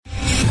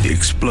The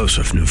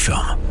explosive new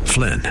film,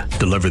 Flynn,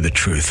 deliver the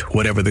truth,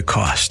 whatever the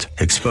cost,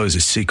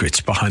 exposes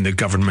secrets behind the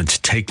government's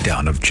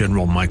takedown of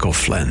General Michael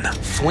Flynn.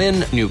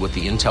 Flynn knew what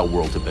the intel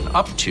world had been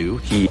up to.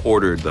 He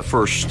ordered the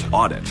first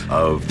audit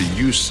of the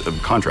use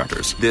of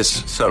contractors.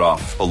 This set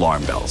off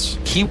alarm bells.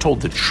 He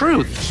told the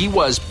truth. He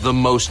was the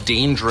most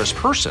dangerous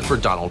person for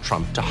Donald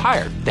Trump to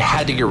hire. They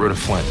had to get rid of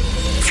Flynn.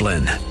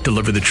 Flynn,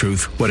 deliver the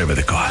truth, whatever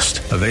the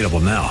cost. Available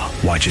now.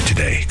 Watch it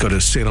today. Go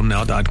to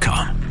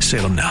salemnow.com.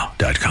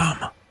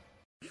 salemnow.com.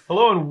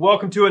 Hello and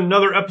welcome to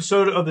another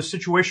episode of the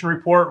Situation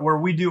Report, where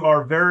we do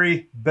our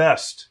very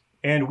best.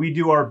 And we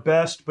do our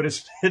best, but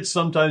it's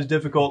sometimes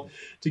difficult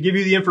to give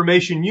you the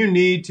information you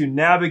need to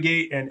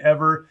navigate an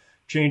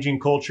ever-changing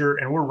culture.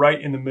 And we're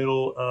right in the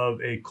middle of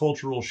a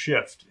cultural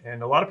shift.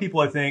 And a lot of people,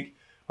 I think,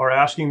 are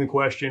asking the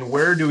question,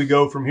 where do we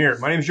go from here?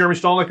 My name is Jeremy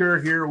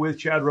Stolniker, here with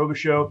Chad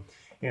Robichaux.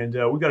 And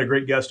we've got a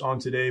great guest on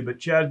today. But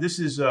Chad, this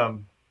is a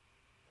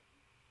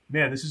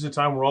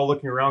time we're all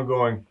looking around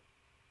going,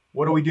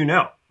 what do we do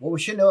now? Well, we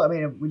should know. I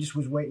mean, we just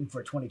was waiting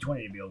for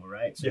 2020 to be over,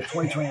 right? So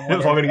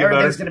 2021,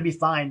 everything's going to be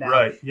fine now.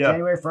 Right, yeah.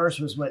 January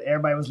 1st was what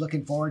everybody was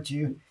looking forward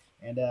to,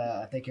 and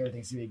I think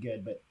everything's going to be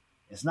good, but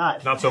it's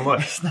not. Not so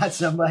much. It's not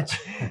so much.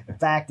 In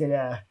fact, it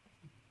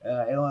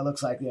only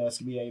looks like it's going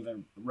to be an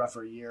even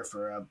rougher year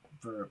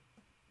for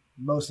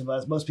most of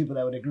us, most people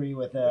that would agree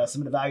with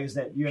some of the values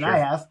that you and I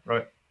have.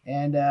 Right.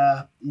 And,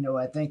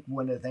 I think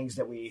one of the things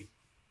that we're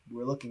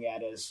looking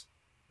at is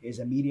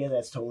a media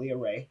that's totally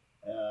array,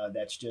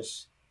 that's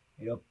just,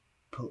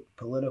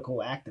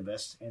 political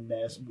activists, and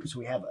so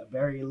we have a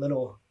very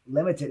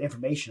limited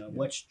information on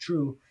what's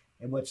true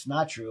and what's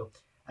not true.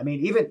 I mean,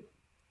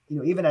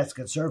 even as a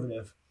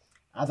conservative,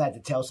 I've had to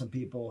tell some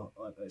people,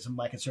 some of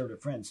my conservative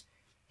friends,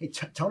 hey,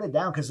 tone it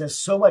down because there's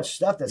so much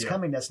stuff that's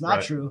coming that's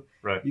not true.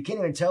 Right. You can't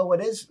even tell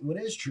what is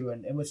true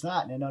and what's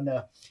not. And on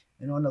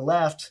the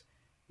left,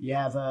 you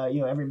have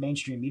every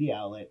mainstream media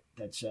outlet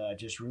that's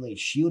just really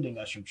shielding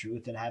us from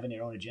truth and having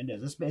their own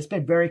agendas. It's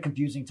been a very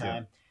confusing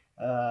time.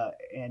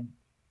 And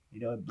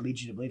it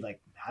leads you to believe,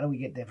 like, how do we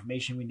get the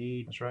information we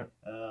need? That's right.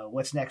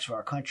 What's next for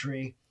our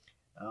country?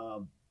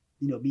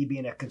 Me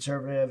being a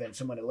conservative and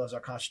someone that loves our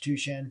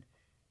Constitution,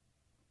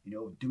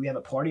 do we have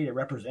a party that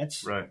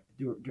represents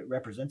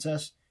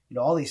us?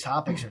 All these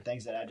topics are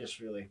things that I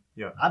just really,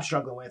 I'm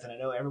struggling with, and I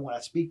know everyone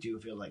I speak to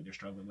feels like they're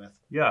struggling with.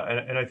 Yeah,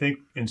 and I think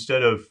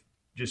instead of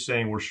just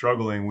saying we're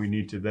struggling, we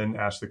need to then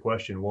ask the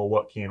question, well,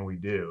 what can we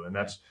do? And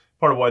that's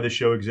part of why this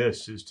show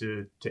exists, is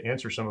to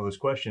answer some of those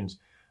questions.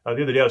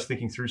 The other day I was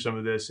thinking through some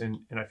of this, and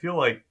I feel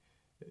like,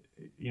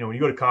 when you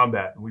go to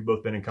combat, and we've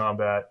both been in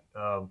combat,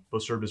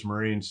 both served as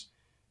Marines,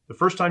 the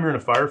first time you're in a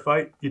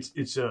firefight,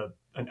 it's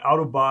an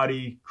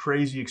out-of-body,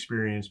 crazy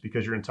experience,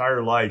 because your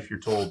entire life you're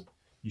told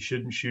you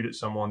shouldn't shoot at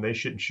someone, they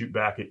shouldn't shoot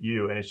back at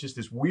you, and it's just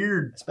this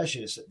weird...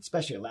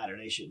 Especially a ladder,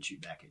 they shouldn't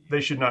shoot back at you. They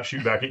should not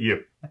shoot back at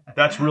you.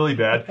 That's really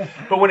bad.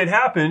 But when it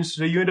happens,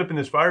 so you end up in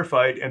this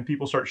firefight, and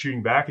people start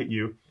shooting back at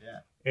you,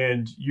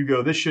 and you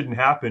go, this shouldn't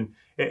happen.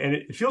 And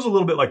it feels a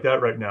little bit like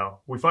that right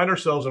now. We find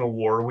ourselves in a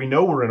war. We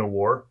know we're in a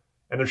war,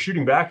 and they're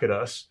shooting back at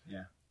us.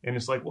 Yeah. And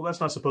it's like, well, that's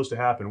not supposed to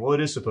happen. Well, it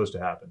is supposed to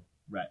happen.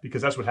 Right.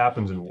 Because that's what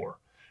happens in war.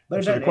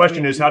 But so the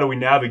question is, how do we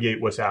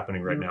navigate what's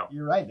happening right now?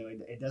 You're right, though.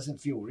 It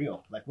doesn't feel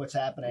real. Like, what's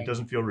happening. It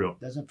doesn't feel real.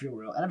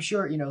 And I'm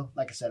sure,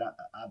 like I said,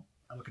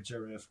 I'm a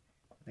conservative.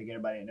 I think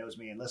everybody that knows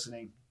me and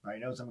listening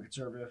probably knows I'm a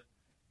conservative.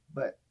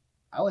 But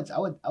I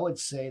would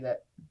say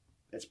that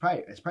it's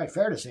probably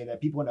fair to say that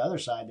people on the other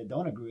side that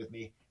don't agree with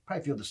me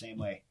probably feel the same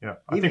way. Yeah,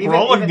 I think we're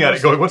all looking at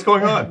it going, what's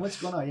going on?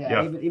 What's going on?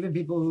 Yeah. Even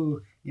people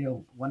who,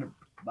 want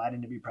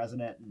Biden to be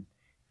president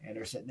and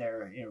are sitting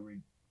there,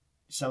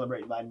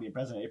 celebrating Biden being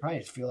president, they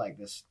probably feel like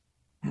this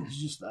is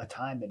just a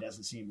time that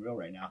doesn't seem real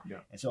right now. Yeah.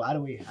 And so how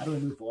do we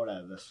move forward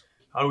out of this?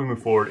 How do we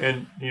move forward?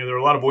 And, there are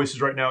a lot of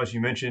voices right now, as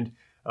you mentioned.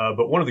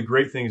 But one of the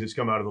great things that's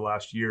come out of the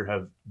last year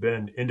have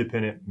been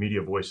independent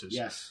media voices.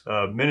 Yes.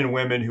 Men and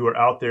women who are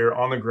out there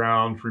on the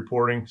ground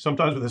reporting,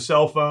 sometimes with a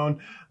cell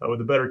phone,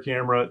 with a better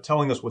camera,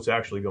 telling us what's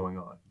actually going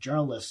on.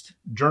 Journalists.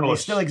 They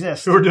still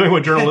exist. Who are doing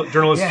what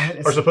journalists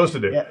are supposed to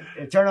do.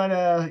 Yeah. Turn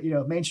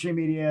on mainstream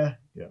media,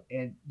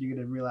 and you're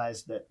going to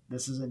realize that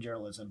this isn't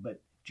journalism,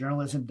 but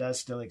journalism does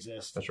still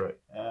exist. That's right.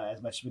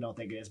 As much as we don't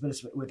think it is, but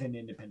it's within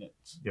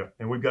independence. Yeah,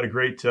 and we've got a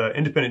great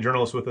independent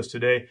journalist with us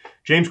today,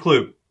 James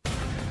Clute.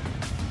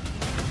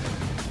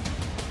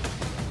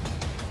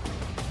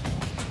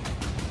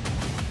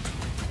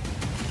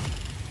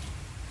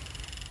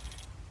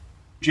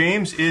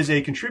 James is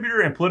a contributor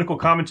and political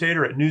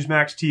commentator at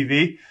Newsmax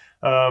TV.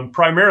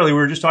 Primarily, we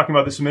were just talking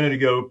about this a minute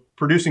ago,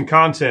 producing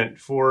content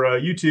for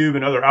YouTube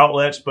and other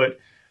outlets, but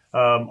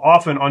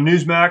often on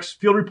Newsmax,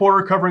 field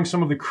reporter covering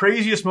some of the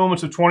craziest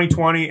moments of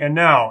 2020, and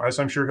now, as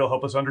I'm sure he'll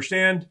help us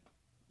understand,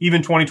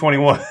 even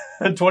 2021.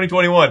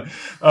 2021,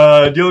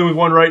 dealing with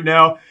one right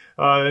now.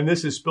 And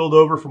this has spilled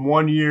over from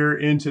one year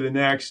into the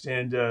next.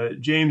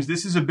 And James,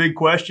 this is a big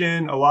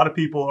question. A lot of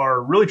people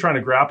are really trying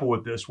to grapple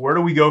with this. Where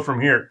do we go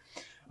from here?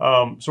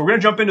 So we're going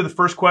to jump into the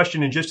first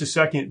question in just a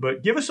second,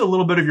 but give us a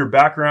little bit of your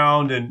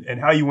background and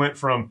how you went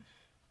from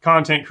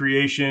content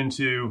creation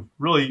to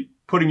really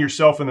putting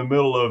yourself in the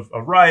middle of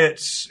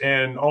riots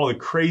and all of the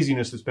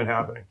craziness that's been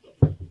happening.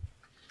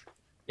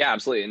 Yeah,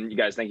 absolutely. And you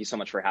guys, thank you so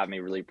much for having me.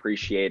 Really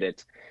appreciate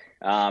it.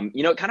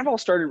 It kind of all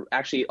started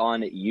actually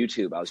on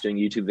YouTube. I was doing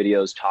YouTube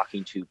videos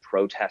talking to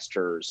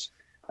protesters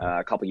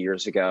a couple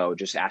years ago,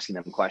 just asking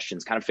them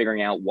questions, kind of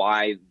figuring out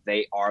why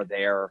they are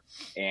there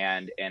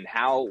and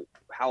how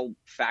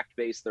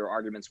fact-based their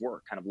arguments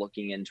were, kind of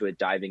looking into it,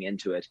 diving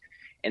into it.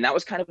 And that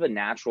was kind of a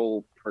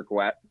natural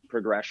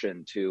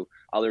progression to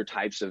other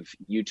types of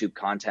YouTube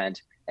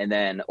content, and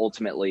then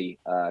ultimately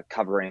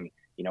covering,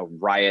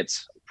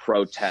 riots,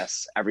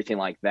 protests, everything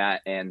like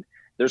that. And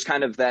there's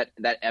kind of that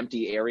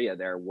empty area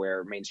there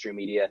where mainstream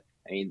media,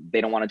 they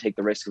don't want to take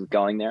the risk of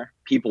going there.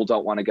 People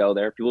don't want to go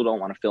there. People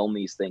don't want to film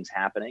these things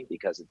happening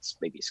because it's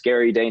maybe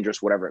scary,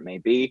 dangerous, whatever it may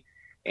be.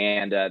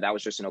 And that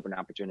was just an open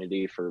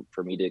opportunity for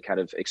me to kind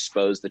of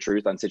expose the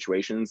truth on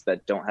situations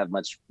that don't have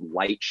much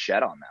light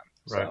shed on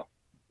them. Right. So,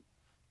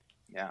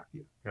 yeah.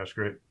 That's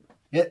great.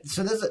 Yeah,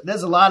 so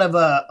there's a lot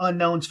of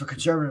unknowns for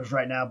conservatives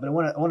right now, but I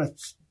want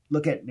to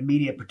look at the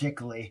media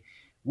particularly.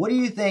 What do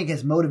you think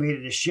has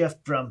motivated a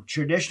shift from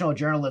traditional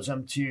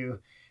journalism to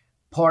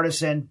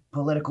partisan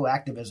political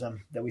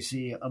activism that we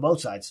see on both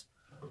sides?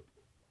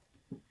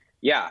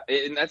 Yeah,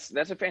 and that's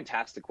a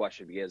fantastic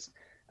question, because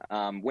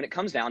when it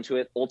comes down to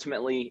it,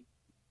 ultimately,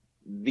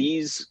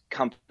 these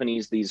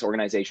companies, these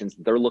organizations,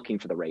 they're looking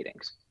for the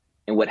ratings.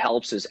 And what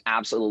helps is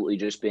absolutely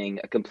just being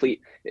a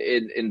complete,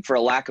 and for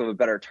a lack of a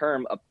better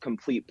term, a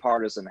complete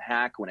partisan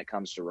hack when it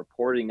comes to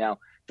reporting. Now,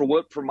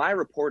 for my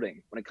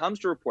reporting, when it comes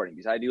to reporting,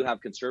 because I do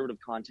have conservative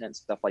content,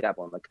 stuff like that,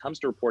 but when it comes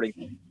to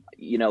reporting,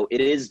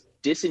 it is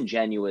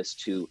disingenuous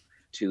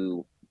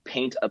to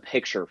paint a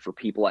picture for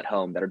people at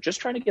home that are just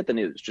trying to get the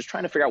news, just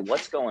trying to figure out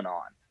what's going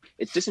on.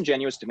 It's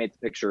disingenuous to make the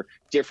picture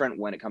different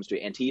when it comes to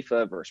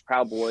Antifa versus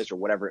Proud Boys or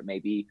whatever it may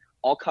be.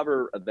 I'll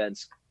cover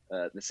events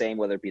the same,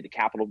 whether it be the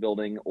Capitol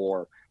building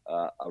or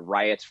a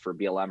riot for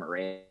BLM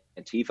or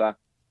Antifa.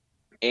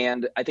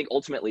 And I think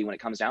ultimately when it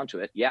comes down to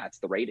it, yeah, it's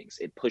the ratings.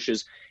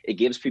 It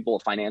gives people a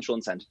financial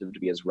incentive to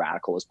be as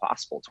radical as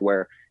possible, to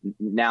where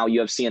now you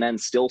have CNN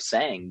still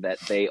saying that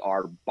they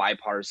are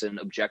bipartisan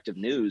objective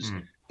news,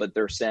 but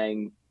they're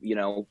saying,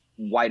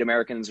 white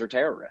Americans are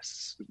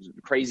terrorists,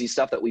 crazy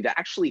stuff that we've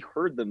actually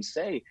heard them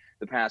say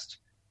the past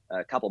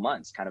couple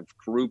months, kind of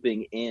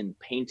grouping in,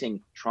 painting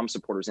Trump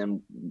supporters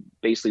in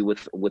basically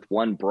with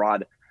one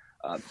broad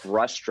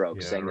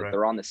brushstroke, saying that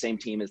they're on the same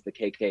team as the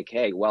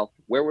KKK. Well,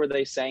 where were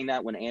they saying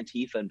that when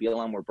Antifa and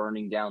BLM were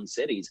burning down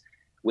cities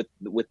with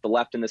the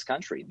left in this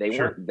country? They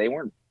weren't.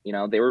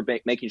 They were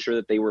making sure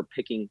that they were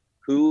picking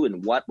who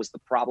and what was the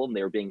problem.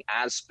 They were being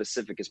as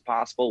specific as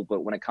possible.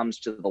 But when it comes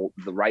to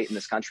the right in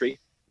this country,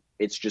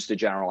 it's just a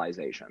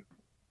generalization.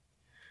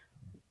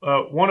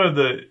 One of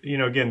the,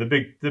 again,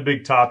 the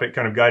big topic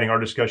kind of guiding our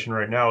discussion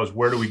right now is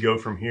where do we go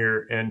from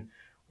here? And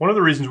one of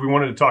the reasons we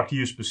wanted to talk to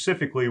you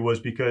specifically was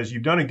because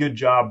you've done a good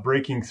job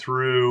breaking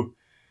through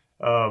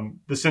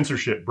the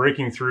censorship,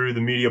 breaking through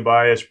the media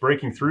bias,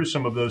 breaking through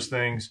some of those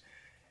things.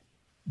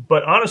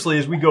 But honestly,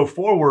 as we go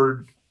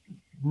forward,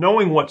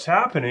 knowing what's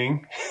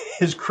happening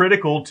is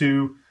critical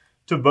to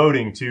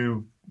voting,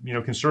 to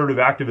conservative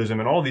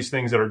activism, and all these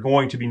things that are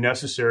going to be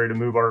necessary to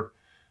move our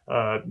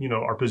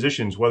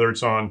positions, whether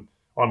it's on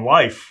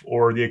life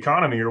or the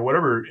economy or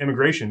whatever,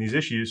 immigration, these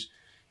issues.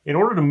 In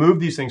order to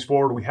move these things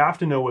forward, we have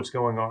to know what's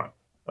going on.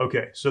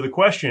 Okay, so the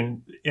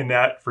question in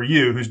that for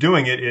you who's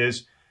doing it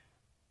is,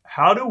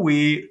 how do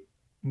we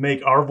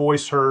make our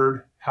voice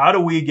heard? How do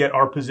we get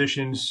our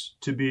positions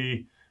to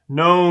be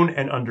known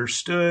and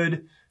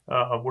understood?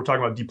 We're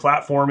talking about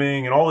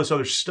deplatforming and all this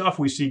other stuff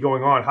we see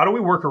going on. How do we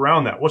work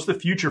around that? What's the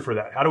future for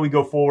that? How do we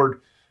go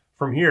forward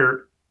from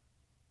here?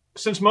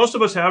 Since most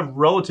of us have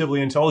relatively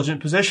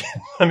intelligent positions,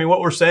 what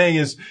we're saying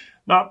is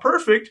not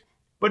perfect,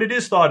 but it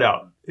is thought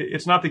out.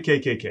 It's not the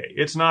KKK.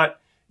 It's not,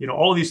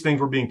 all of these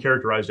things we're being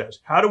characterized as.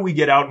 How do we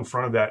get out in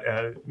front of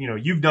that?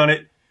 You've done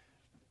it,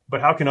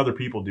 but how can other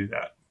people do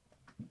that?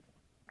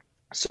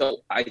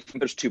 So I think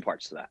there's two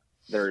parts to that.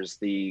 There's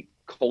the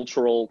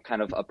cultural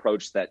kind of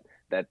approach that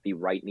the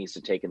right needs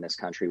to take in this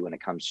country when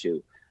it comes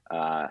to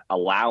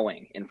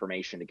allowing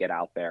information to get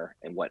out there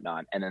and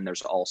whatnot. And then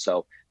there's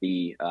also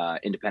the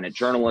independent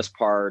journalist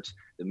part,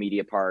 the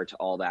media part,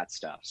 all that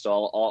stuff. So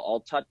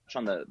I'll touch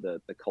on the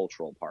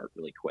cultural part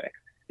really quick,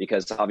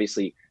 because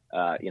obviously,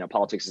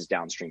 politics is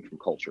downstream from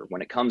culture.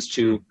 When it comes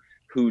to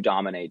who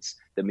dominates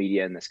the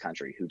media in this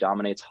country, who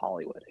dominates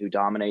Hollywood, who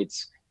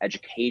dominates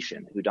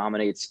education, who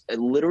dominates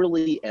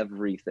literally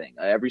everything,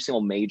 every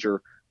single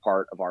major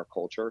part of our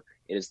culture,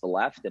 it is the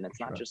left. And it's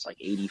not just like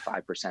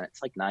 85%,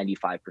 it's like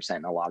 95%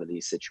 in a lot of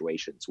these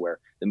situations where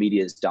the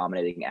media is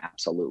dominating.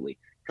 Absolutely.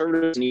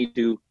 Conservatives need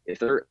to, if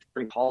they're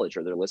in college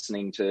or they're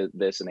listening to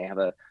this and they have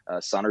a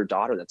son or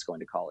daughter that's going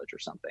to college or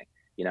something,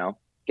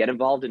 get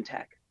involved in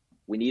tech.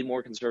 We need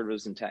more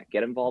conservatives in tech.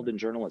 Get involved in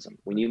journalism.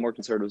 We need more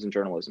conservatives in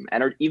journalism,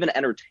 and even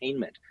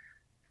entertainment,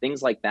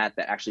 things like that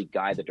actually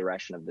guide the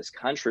direction of this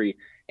country.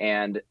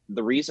 And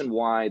the reason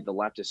why the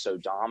left is so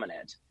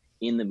dominant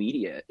in the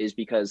media is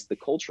because the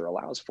culture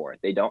allows for it.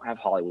 They don't have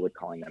Hollywood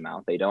calling them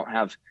out. They don't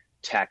have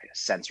tech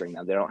censoring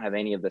them. They don't have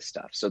any of this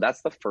stuff. So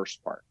that's the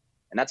first part.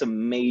 And that's a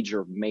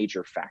major,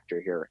 major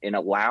factor here in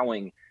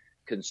allowing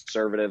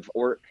conservative,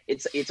 or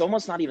it's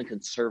almost not even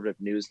conservative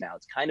news now.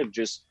 It's kind of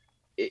just,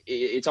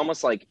 it's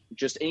almost like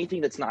just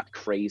anything that's not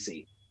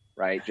crazy,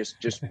 right?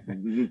 Just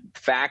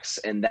facts,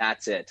 and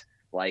that's it.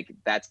 Like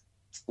that's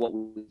what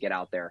we get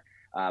out there.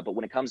 But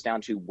when it comes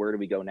down to where do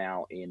we go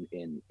now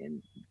in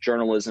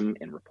journalism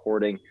and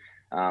reporting,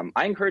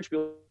 I encourage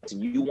people, if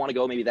you want to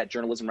go maybe that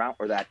journalism route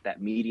or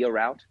that media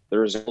route,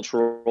 there is a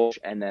cultural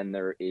and then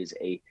there is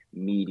a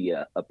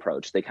media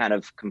approach. They kind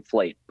of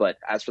conflate. But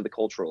as for the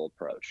cultural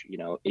approach,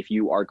 if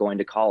you are going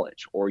to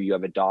college or you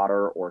have a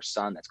daughter or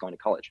son that's going to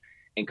college,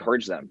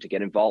 encourage them to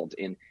get involved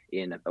in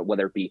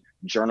whether it be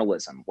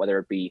journalism, whether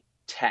it be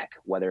tech,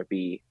 whether it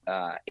be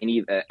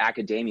any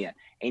academia,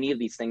 any of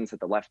these things that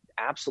the left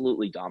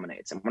absolutely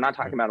dominates. And we're not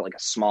talking about like a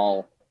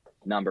small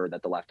number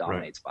that the left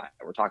dominates by.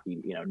 We're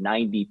talking,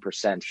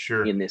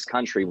 90% in this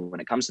country when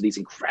it comes to these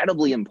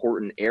incredibly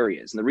important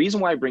areas. And the reason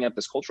why I bring up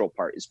this cultural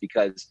part is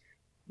because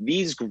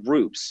these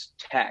groups,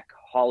 tech,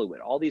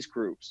 Hollywood, all these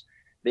groups,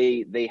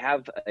 they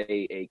have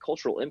a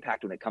cultural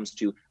impact when it comes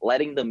to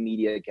letting the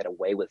media get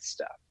away with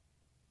stuff.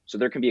 So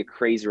there can be a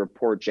crazy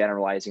report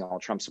generalizing all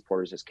Trump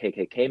supporters as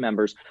KKK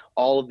members.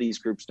 All of these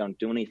groups don't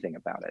do anything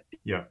about it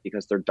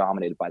because they're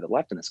dominated by the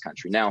left in this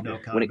country. Now,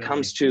 when it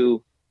comes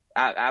to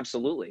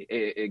absolutely,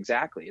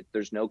 exactly,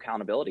 there's no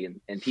accountability,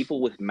 and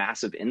people with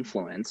massive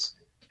influence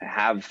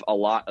have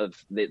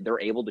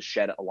they're able to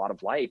shed a lot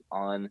of light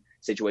on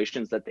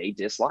situations that they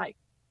dislike.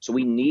 So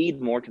we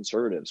need more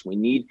conservatives.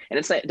 And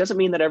it doesn't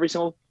mean that every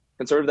single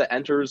conservative that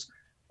enters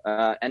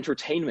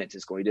entertainment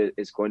is going to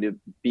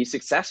be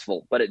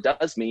successful, but it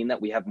does mean that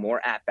we have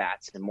more at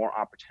bats and more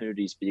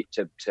opportunities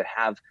to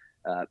have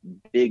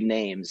big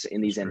names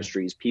in these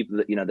industries. People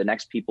that the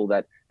next people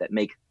that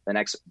make the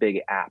next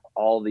big app.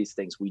 All these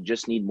things. We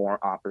just need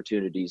more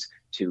opportunities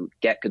to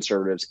get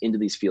conservatives into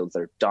these fields that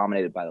are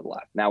dominated by the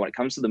left. Now, when it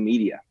comes to the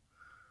media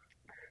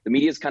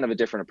is kind of a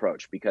different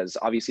approach because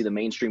obviously the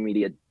mainstream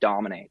media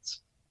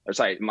dominates. Or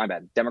sorry, my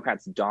bad.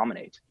 Democrats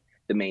dominate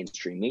the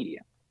mainstream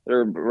media.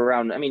 They're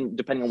around,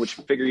 depending on which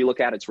figure you look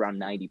at, it's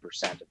around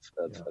 90%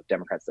 of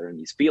Democrats that are in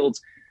these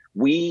fields.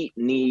 We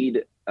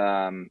need,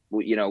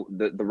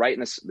 the right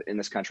in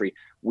this country.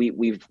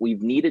 We've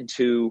needed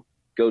to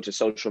go to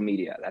social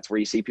media. That's where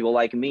you see people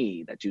like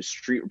me that do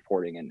street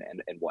reporting and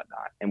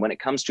whatnot. And when it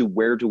comes to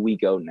where do we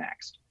go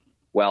next?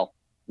 Well,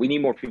 we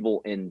need more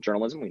people in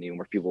journalism. We need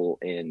more people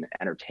in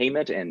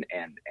entertainment and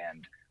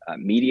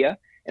media.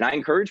 And I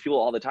encourage people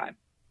all the time.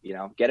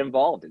 Get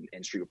involved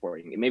in street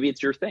reporting. Maybe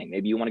it's your thing.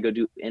 Maybe you want to go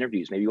do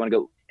interviews. Maybe you want to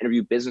go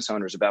interview business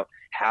owners about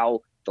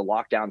how the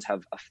lockdowns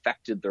have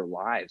affected their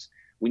lives.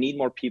 We need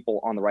more people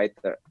on the right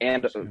there,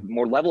 and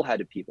more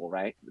level-headed people,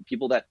 right?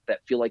 People that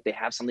feel like they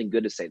have something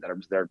good to say, that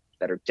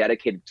are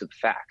dedicated to the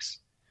facts.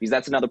 Because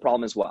that's another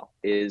problem as well,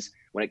 is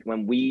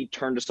when we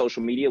turn to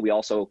social media, we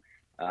also,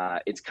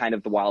 it's kind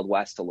of the Wild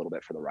West a little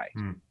bit for the right.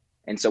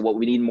 And so what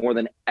we need more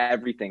than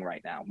everything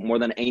right now, more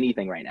than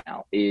anything right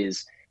now,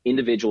 is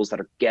individuals that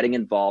are getting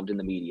involved in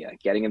the media,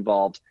 getting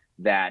involved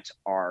that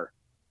are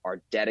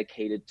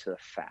dedicated to the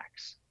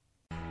facts.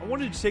 I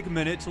wanted to take a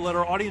minute to let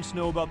our audience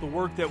know about the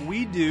work that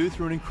we do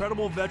through an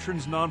incredible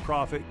veterans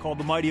nonprofit called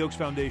the Mighty Oaks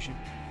Foundation.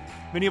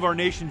 Many of our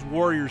nation's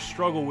warriors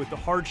struggle with the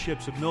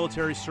hardships of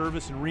military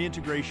service and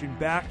reintegration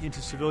back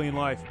into civilian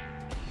life.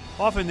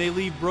 Often they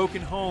leave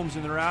broken homes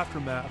in their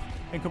aftermath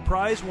and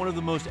comprise one of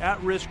the most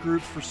at-risk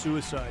groups for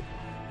suicide,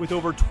 with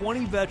over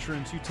 20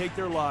 veterans who take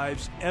their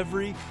lives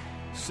every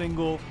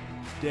single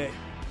day.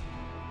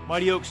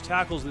 Mighty Oaks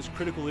tackles this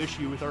critical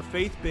issue with our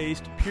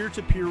faith-based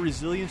peer-to-peer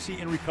resiliency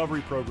and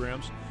recovery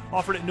programs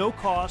offered at no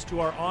cost to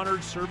our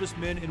honored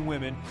servicemen and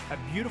women at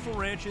beautiful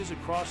ranches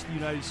across the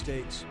United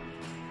States.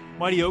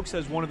 Mighty Oaks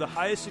has one of the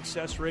highest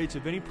success rates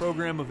of any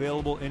program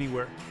available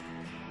anywhere.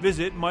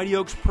 Visit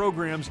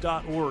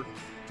mightyoaksprograms.org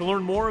to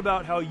learn more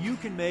about how you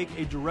can make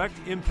a direct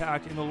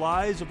impact in the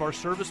lives of our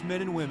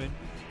servicemen and women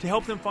to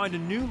help them find a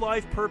new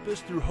life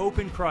purpose through hope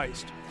in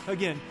Christ.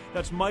 Again,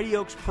 that's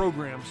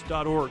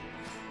mightyoaksprograms.org.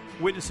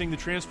 Witnessing the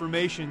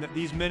transformation that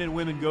these men and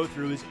women go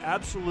through is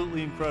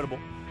absolutely incredible.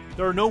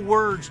 There are no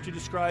words to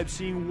describe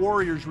seeing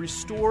warriors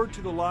restored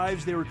to the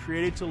lives they were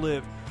created to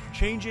live,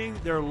 changing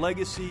their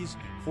legacies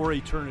for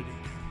eternity.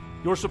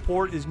 Your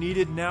support is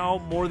needed now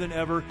more than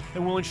ever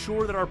and will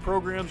ensure that our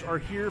programs are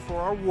here for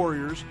our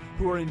warriors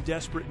who are in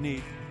desperate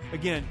need.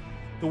 Again,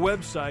 the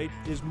website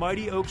is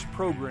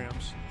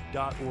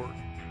mightyoaksprograms.org.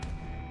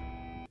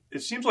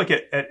 It seems like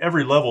at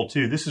every level,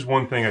 too, this is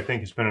one thing I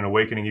think has been an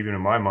awakening even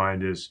in my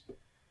mind is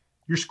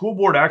your school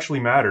board actually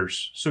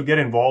matters. So get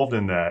involved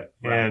in that.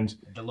 Right. And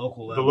the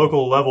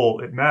local level,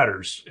 it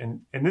matters.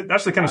 And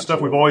that's the kind of stuff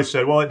we've always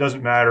said, well, it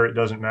doesn't matter. It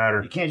doesn't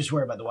matter. You can't just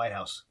worry about the White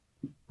House.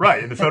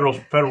 Right. And the federal,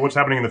 what's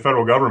happening in the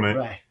federal government.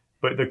 Right.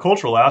 But the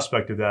cultural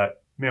aspect of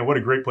that, man, what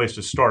a great place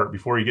to start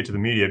before you get to the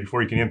media,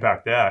 before you can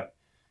impact that.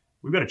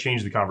 We've got to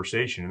change the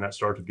conversation, and that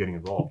starts with getting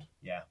involved.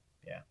 Yeah.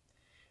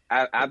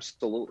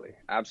 Absolutely.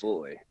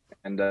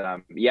 And I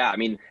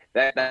mean,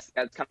 that's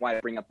kind of why I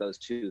bring up those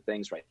two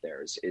things right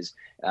there is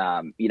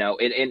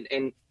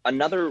and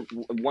another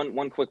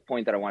one quick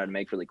point that I wanted to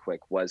make really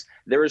quick was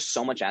there is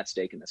so much at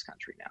stake in this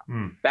country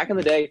now. Back in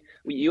the day,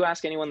 you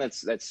ask anyone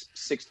that's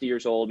 60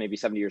 years old, maybe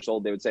 70 years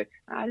old, they would say,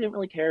 I didn't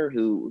really care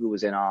who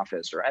was in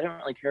office, or I didn't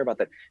really care about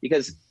that,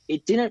 because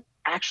it didn't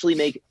actually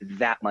make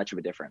that much of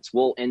a difference.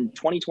 Well, in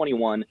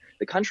 2021,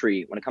 the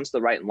country, when it comes to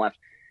the right and left,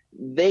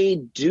 they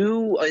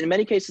do, in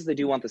many cases, they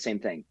do want the same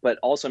thing, but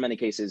also in many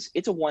cases,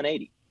 it's a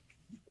 180.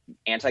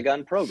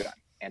 Anti-gun, pro-gun,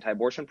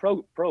 anti-abortion,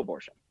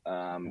 pro-abortion,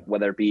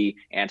 whether it be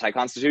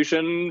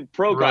anti-constitution,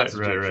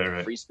 pro-constitution,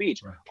 right. free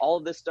speech, all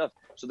of this stuff.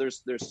 So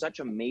there's such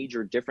a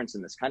major difference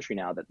in this country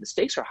now that the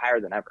stakes are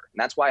higher than ever.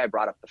 And that's why I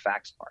brought up the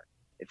facts part.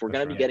 If we're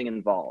going to be getting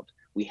involved,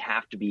 we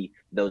have to be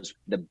the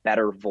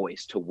better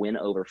voice to win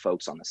over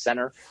folks on the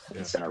center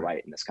and center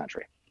right in this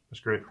country.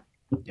 That's great.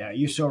 Yeah,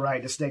 you're so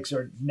right. The stakes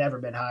are never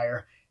been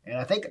higher. And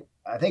I think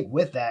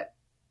with that,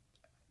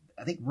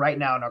 I think right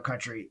now in our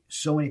country,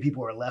 so many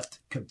people are left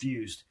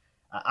confused.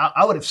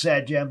 I would have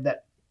said, Jim,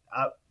 that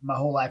my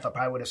whole life I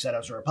probably would have said I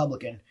was a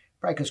Republican,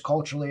 probably because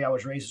culturally I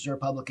was raised as a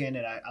Republican,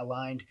 and I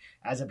aligned.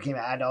 As I became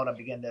an adult, I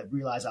began to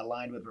realize I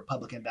aligned with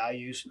Republican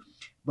values.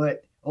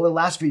 But over the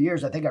last few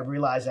years, I think I've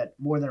realized that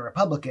more than a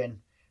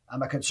Republican,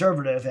 I'm a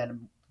conservative,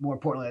 and more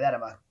importantly than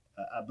that,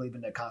 I believe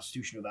in the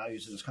constitutional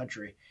values of this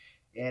country.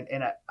 And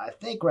I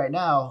think right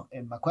now,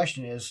 and my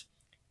question is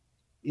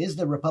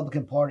the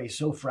Republican Party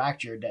so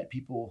fractured that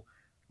people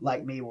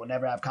like me will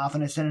never have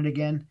confidence in it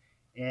again?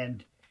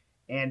 And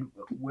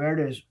where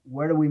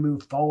do we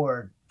move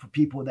forward for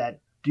people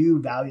that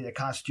do value the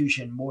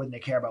Constitution more than they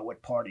care about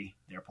what party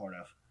they're part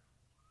of?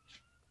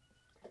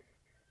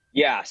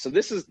 Yeah, so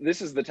this is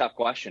the tough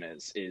question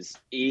is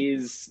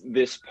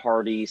this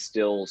party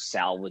still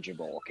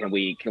salvageable? Can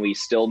we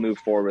still move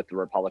forward with the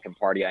Republican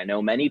Party? I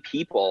know many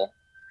people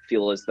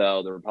feel as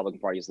though the Republican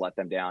Party has let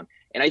them down.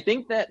 And I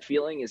think that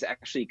feeling is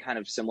actually kind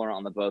of similar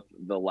on both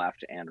the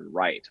left and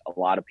right. A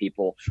lot of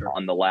people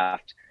on the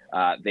left,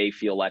 they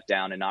feel let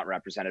down and not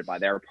represented by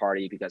their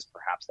party because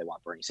perhaps they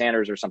want Bernie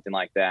Sanders or something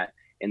like that.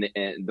 And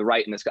the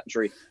right in this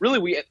country,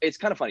 really, it's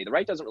kind of funny. The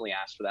right doesn't really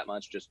ask for that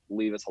much. Just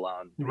leave us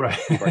alone. Right.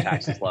 Keep our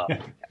taxes low.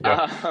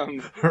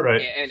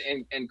 Right.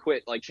 And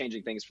quit like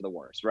changing things for the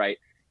worse. Right.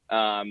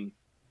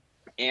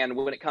 And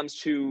when it comes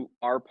to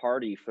our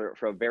party for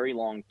a very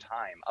long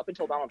time, up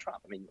until Donald Trump,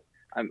 I mean,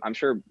 I'm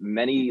sure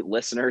many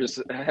listeners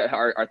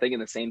are thinking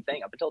the same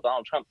thing. Up until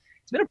Donald Trump,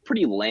 it's been a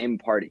pretty lame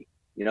party.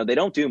 You know, they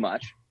don't do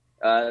much.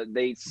 They're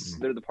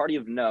the party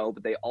of no,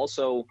 but they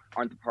also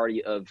aren't the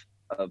party of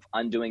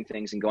undoing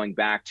things and going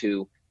back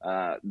to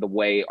the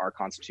way our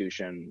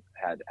Constitution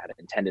had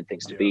intended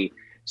things to be.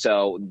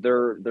 So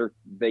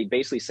they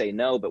basically say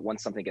no, but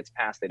once something gets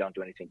passed, they don't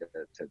do anything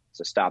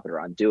to stop it or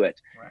undo it.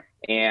 Right.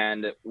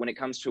 And when it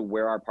comes to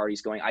where our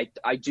party's going,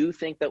 I do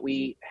think that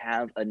we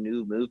have a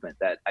new movement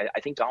that I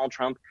think Donald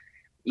Trump,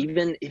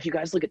 even if you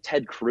guys look at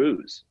Ted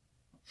Cruz,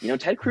 you know,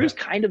 Ted Cruz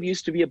kind of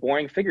used to be a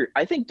boring figure.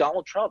 I think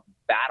Donald Trump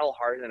battle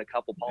harder than a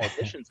couple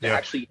politicians to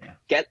actually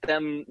get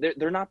them.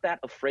 They're not that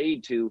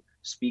afraid to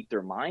speak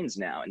their minds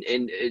now.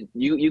 And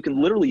you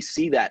can literally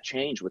see that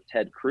change with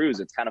Ted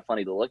Cruz. It's kind of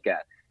funny to look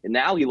at. And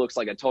now he looks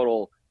like a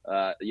total,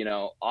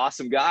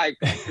 awesome guy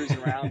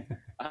cruising around.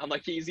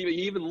 Like he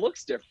even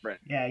looks different.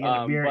 Yeah, you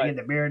got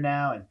the beard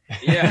now, and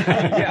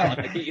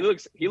like he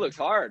looks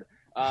hard.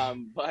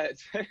 But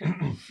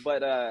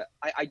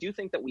I do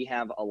think that we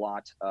have a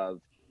lot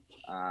of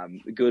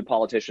good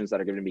politicians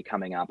that are going to be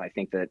coming up. I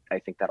think that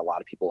a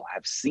lot of people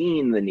have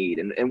seen the need,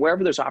 and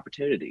wherever there's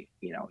opportunity,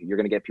 you know, you're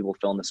going to get people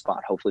filling the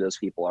spot. Hopefully, those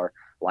people are,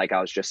 like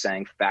I was just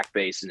saying,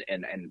 fact-based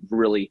and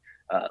really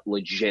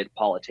legit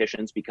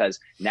politicians, because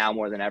now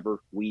more than ever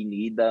we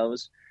need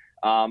those.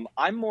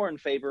 I'm more in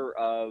favor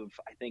of,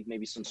 I think,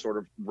 maybe some sort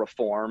of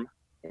reform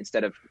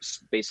instead of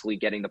basically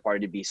getting the party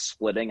to be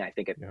splitting. I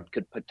think it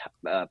could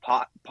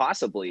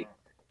possibly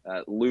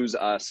lose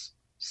us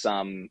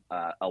some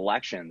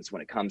elections when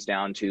it comes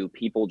down to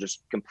people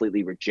just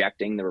completely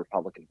rejecting the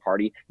Republican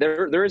Party.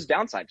 There is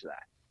downside to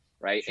that,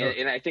 right? Sure.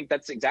 And I think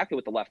that's exactly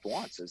what the left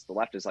wants. Is the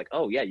left is like,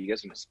 oh yeah, you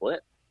guys are gonna split.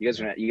 You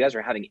guys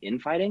are having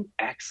infighting.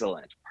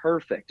 Excellent,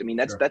 perfect. I mean,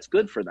 that's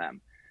good for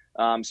them.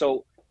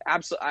 So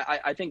absolutely,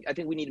 I think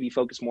we need to be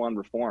focused more on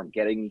reform,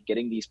 getting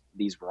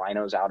these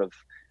rhinos out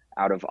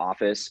of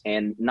office,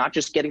 and not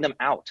just getting them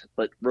out,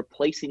 but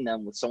replacing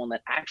them with someone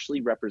that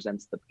actually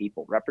represents the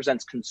people,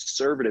 represents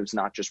conservatives,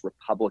 not just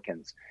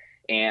Republicans.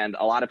 And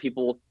a lot of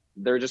people,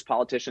 they're just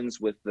politicians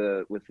with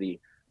the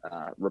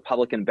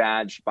Republican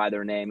badge by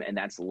their name, and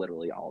that's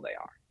literally all they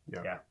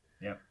are. Yeah.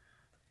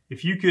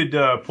 If you could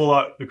pull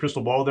out the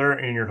crystal ball there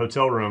in your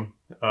hotel room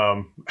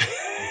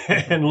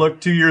and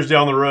look 2 years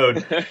down the road,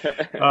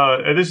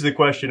 and this is the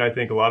question I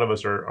think a lot of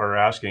us are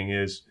asking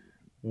is,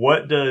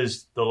 what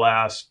does the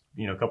last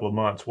couple of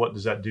months, what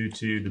does that do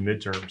to the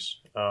midterms?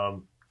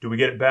 Do we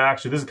get it back?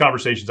 So this is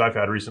conversations I've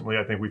had recently.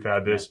 I think we've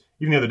had this.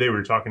 Even the other day we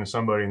were talking to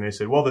somebody and they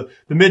said, well, the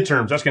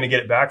midterms, that's going to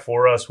get it back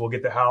for us. We'll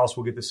get the House.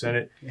 We'll get the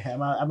Senate. Yeah,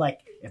 I'm like,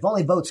 if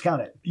only votes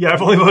counted. Yeah,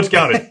 if only votes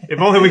counted. If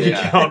only we could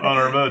count on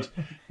our votes.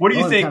 What do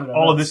you think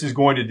all of this is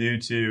going to do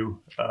to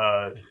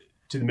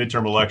the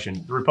midterm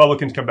election? The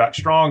Republicans come back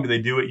strong. Do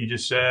they do what you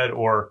just said?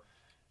 Or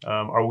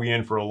are we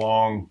in for a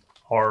long,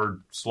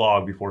 hard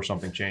slog before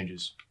something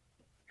changes?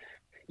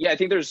 Yeah, I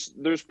think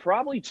there's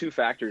probably two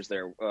factors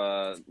there.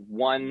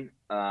 One,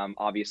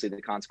 obviously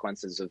the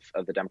consequences of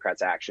the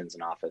Democrats' actions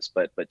in office,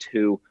 but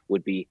two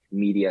would be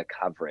media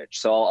coverage.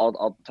 So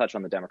I'll touch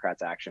on the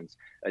Democrats' actions.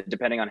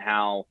 Depending on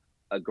how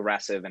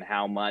aggressive and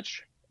how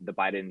much the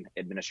Biden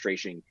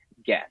administration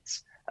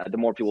gets, the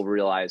more people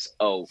realize,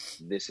 oh,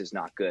 this is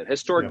not good.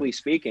 Historically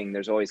speaking,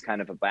 there's always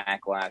kind of a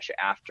backlash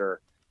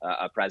after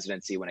a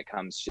presidency when it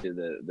comes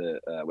to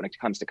when it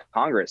comes to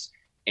Congress.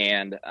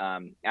 And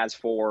as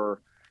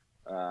for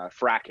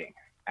fracking,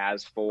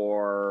 as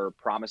for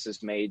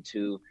promises made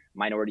to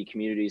minority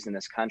communities in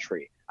this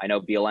country, I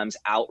know BLM's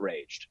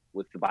outraged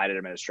with the Biden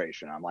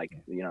administration. I'm like,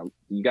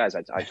 you guys,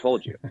 I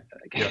told you.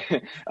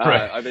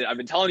 I've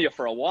been telling you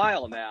for a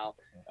while now.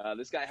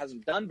 This guy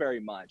hasn't done very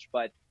much,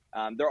 but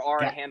there are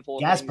a handful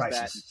of gas things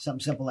prices. Some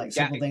simple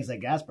things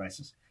like gas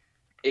prices.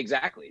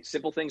 Exactly.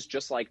 Simple things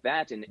just like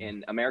that.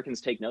 And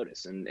Americans take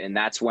notice. And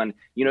that's when,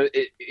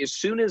 as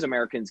soon as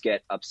Americans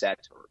get upset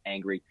or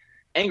angry,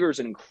 anger is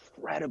an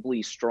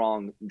incredibly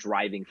strong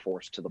driving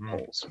force to the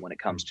polls when it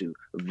comes to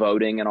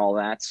voting and all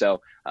that.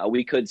 So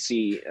we could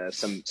see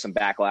some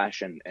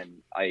backlash, and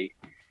I,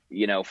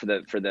 for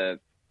the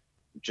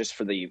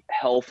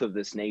health of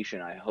this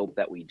nation, I hope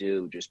that we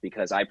do, just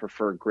because I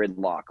prefer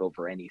gridlock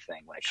over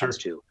anything when it comes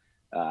to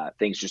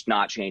things just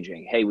not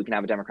changing. Hey, we can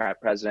have a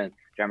Democrat president,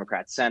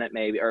 Democrat Senate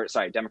maybe,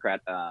 Democrat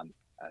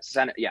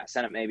Senate,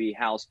 Senate maybe,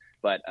 House,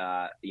 but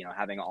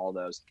having all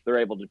those, they're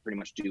able to pretty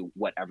much do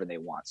whatever they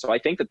want. So I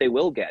think that they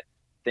will get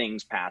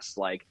things passed,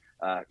 like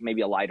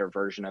maybe a lighter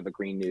version of a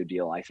Green New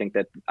Deal. I think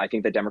that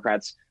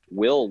Democrats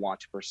will want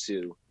to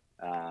pursue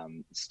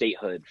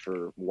statehood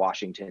for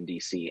Washington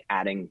D.C.,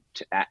 adding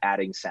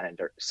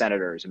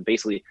senators, and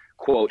basically,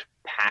 quote,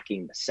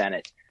 packing the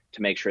Senate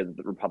to make sure that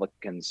the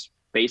Republicans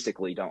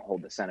basically don't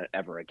hold the Senate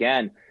ever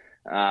again.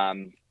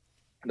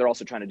 They're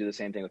also trying to do the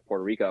same thing with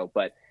Puerto Rico,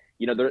 but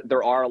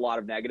there are a lot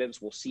of negatives.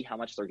 We'll see how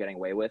much they're getting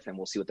away with, and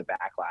we'll see what the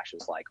backlash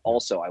is like.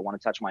 Also, I want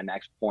to touch my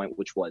next point,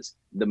 which was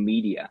the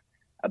media.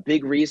 A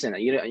big reason,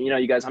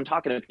 you guys, I'm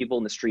talking to people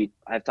in the street.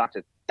 I've talked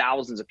to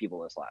thousands of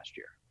people this last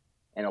year,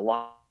 and a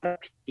lot of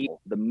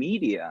people, the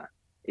media,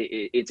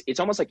 it's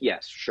almost like,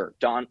 yes, sure,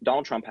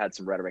 Donald Trump had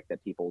some rhetoric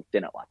that people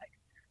didn't like,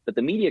 but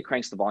the media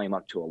cranks the volume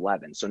up to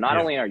 11. So not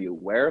only are you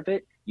aware of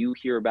it, you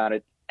hear about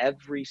it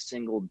every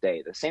single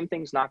day. The same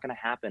thing's not going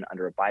to happen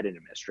under a Biden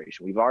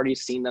administration. We've already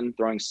seen them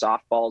throwing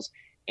softballs,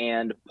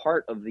 and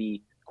part of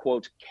the,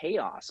 quote,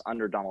 chaos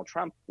under Donald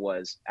Trump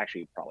was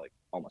actually probably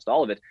almost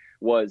all of it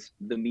was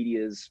the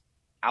media's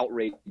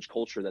outrage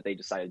culture that they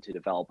decided to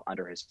develop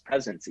under his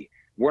presidency.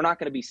 We're not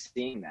going to be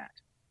seeing that.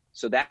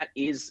 So that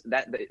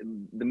the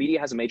media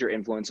has a major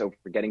influence over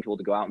getting people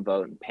to go out and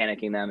vote and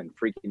panicking them and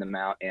freaking them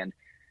out. And,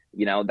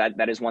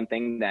 that is one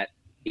thing that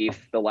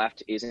if the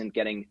left isn't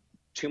getting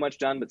too much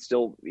done, but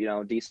still,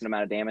 a decent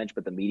amount of damage,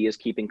 but the media is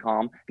keeping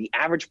calm, the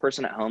average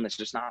person at home that's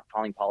just not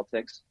following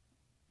politics,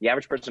 the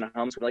average person at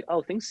home is like,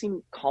 oh, things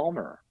seem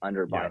calmer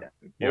under Biden.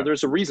 Well,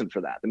 there's a reason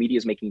for that. The media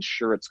is making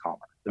sure it's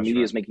calmer. The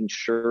media is making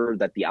sure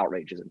that the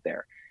outrage isn't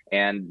there.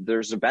 And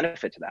there's a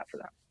benefit to that for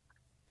them.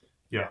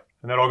 Yeah.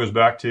 And that all goes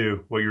back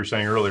to what you were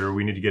saying earlier.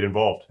 We need to get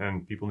involved,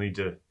 and people need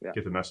to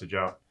get the message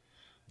out.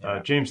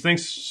 James,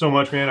 thanks so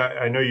much, man.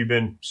 I know you've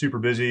been super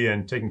busy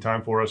and taking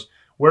time for us.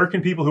 Where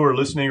can people who are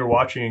listening or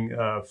watching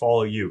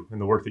follow you and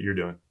the work that you're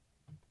doing?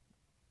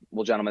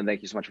 Well, gentlemen,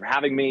 thank you so much for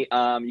having me.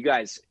 You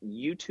guys,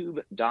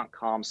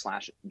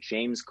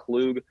 youtube.com/James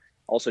Klug.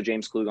 Also,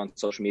 James Klug on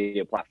social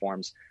media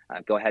platforms.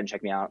 Go ahead and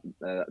check me out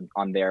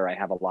on there. I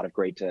have a lot of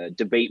great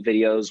debate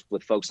videos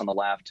with folks on the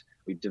left.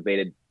 We've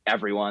debated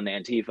everyone,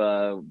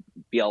 Antifa,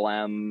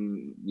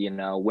 BLM,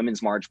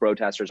 Women's March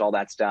protesters, all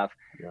that stuff.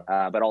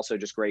 But also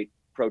just great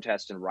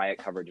protest and riot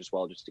coverage as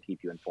well, just to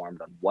keep you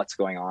informed on what's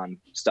going on,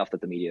 stuff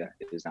that the media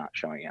is not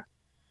showing you.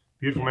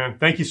 Beautiful, man.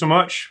 Thank you so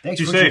much. Be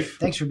safe.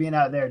 Thanks for being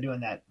out there doing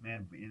that,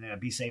 man.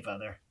 Be safe out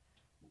there.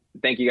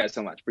 Thank you guys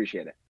so much.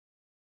 Appreciate it.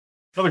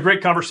 Another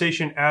great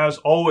conversation as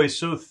always.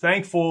 So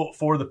thankful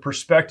for the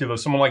perspective of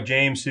someone like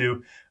James,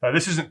 who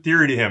this isn't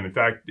theory to him. In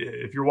fact,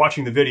 if you're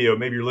watching the video,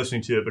 maybe you're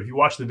listening to it, but if you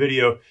watch the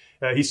video,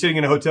 he's sitting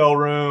in a hotel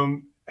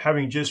room,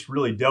 having just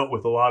really dealt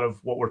with a lot of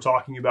what we're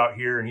talking about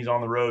here, and he's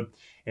on the road.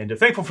 And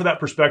thankful for that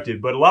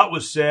perspective. But a lot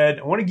was said.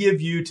 I want to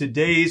give you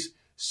today's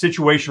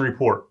situation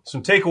report,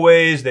 some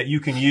takeaways that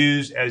you can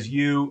use as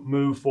you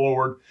move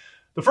forward.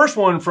 The first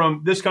one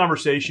from this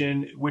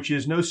conversation, which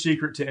is no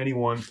secret to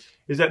anyone,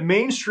 is that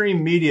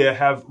mainstream media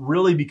have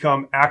really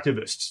become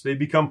activists. They've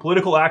become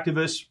political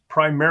activists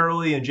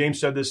primarily, and James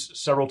said this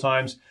several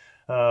times,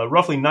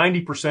 Roughly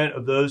 90%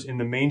 of those in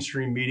the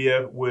mainstream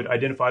media would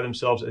identify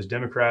themselves as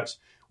Democrats.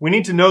 We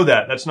need to know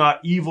that. That's not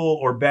evil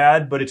or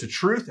bad, but it's a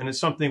truth, and it's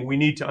something we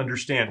need to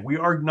understand. We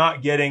are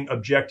not getting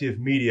objective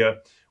media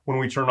when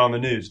we turn on the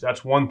news.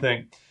 That's one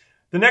thing.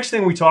 The next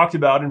thing we talked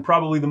about, and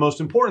probably the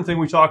most important thing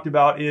we talked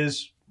about,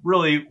 is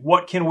really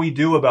what can we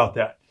do about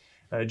that?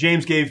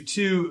 James gave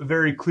two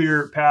very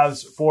clear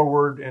paths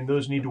forward, and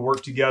those need to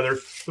work together.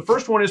 The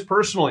first one is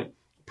personally.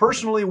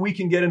 Personally, we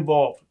can get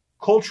involved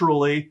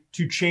culturally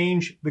to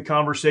change the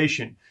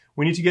conversation.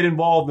 We need to get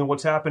involved in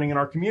what's happening in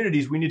our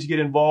communities. We need to get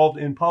involved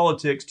in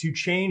politics to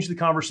change the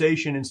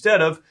conversation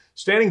instead of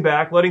standing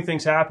back, letting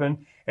things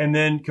happen, and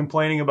then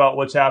complaining about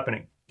what's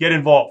happening. Get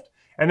involved.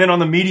 And then on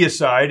the media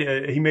side,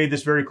 he made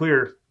this very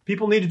clear.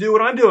 People need to do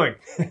what I'm doing.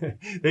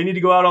 They need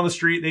to go out on the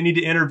street. They need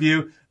to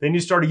interview. They need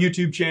to start a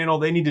YouTube channel.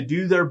 They need to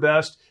do their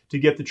best to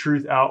get the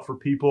truth out for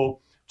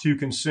people to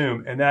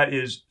consume. And that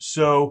is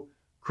so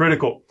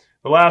critical.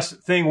 The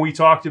last thing we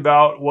talked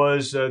about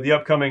was the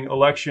upcoming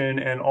election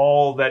and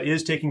all that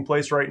is taking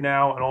place right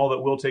now and all that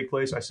will take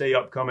place. I say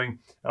upcoming.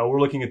 We're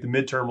looking at the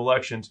midterm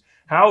elections.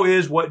 How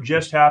is what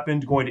just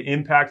happened going to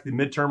impact the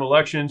midterm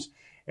elections?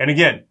 And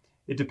again,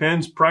 it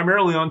depends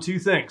primarily on two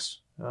things.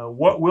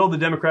 What will the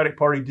Democratic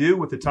Party do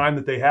with the time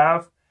that they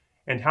have?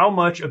 And how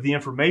much of the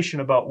information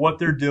about what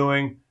they're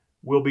doing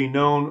will be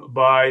known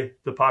by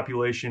the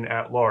population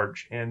at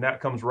large? And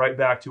that comes right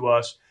back to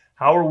us.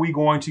 How are we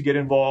going to get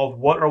involved?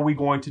 What are we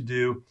going to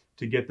do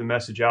to get the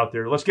message out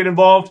there? Let's get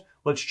involved.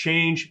 Let's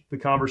change the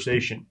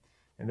conversation.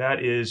 And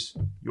that is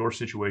your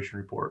Situation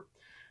Report.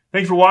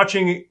 Thanks for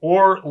watching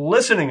or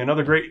listening.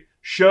 Another great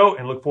show,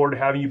 and look forward to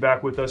having you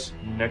back with us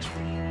next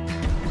week.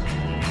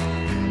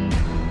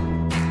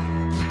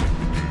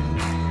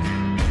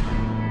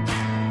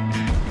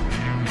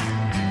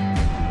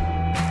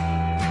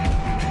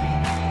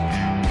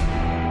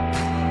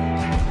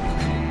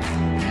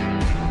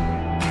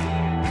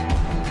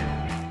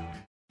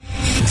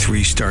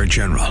 Three-star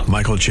General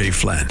Michael J.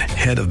 Flynn,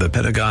 head of the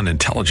Pentagon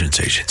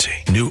Intelligence Agency,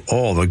 knew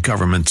all the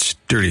government's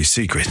dirty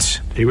secrets.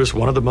 He was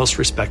one of the most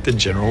respected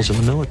generals in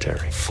the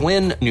military.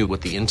 Flynn knew what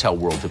the intel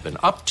world had been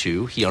up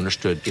to. He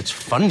understood its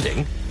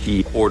funding.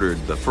 He ordered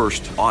the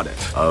first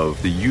audit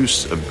of the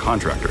use of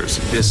contractors.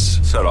 This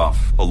set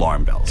off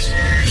alarm bells.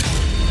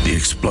 The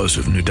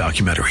explosive new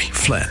documentary,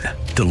 Flynn,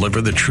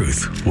 Deliver the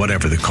Truth,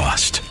 Whatever the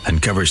Cost,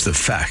 uncovers the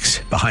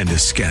facts behind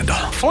this scandal.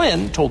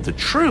 Flynn told the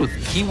truth.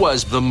 He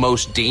was the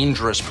most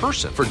dangerous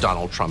person for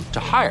Donald Trump to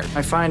hire.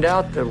 I find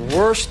out the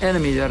worst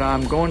enemy that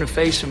I'm going to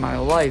face in my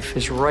life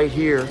is right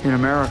here in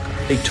America.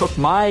 They took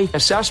my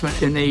assessment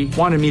and they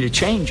wanted me to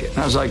change it. And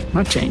I was like, I'm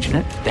not changing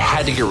it. They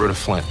had to get rid of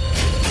Flynn.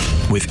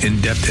 With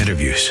in-depth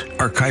interviews,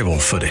 archival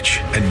footage,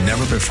 and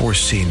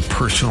never-before-seen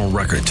personal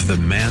records of the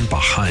man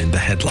behind the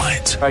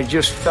headlines. I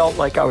just felt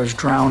like I was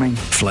drowning.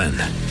 Flynn,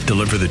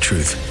 Deliver the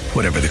Truth,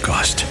 Whatever the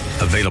Cost.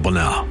 Available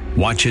now.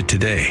 Watch it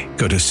today.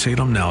 Go to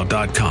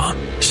salemnow.com.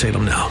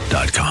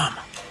 salemnow.com.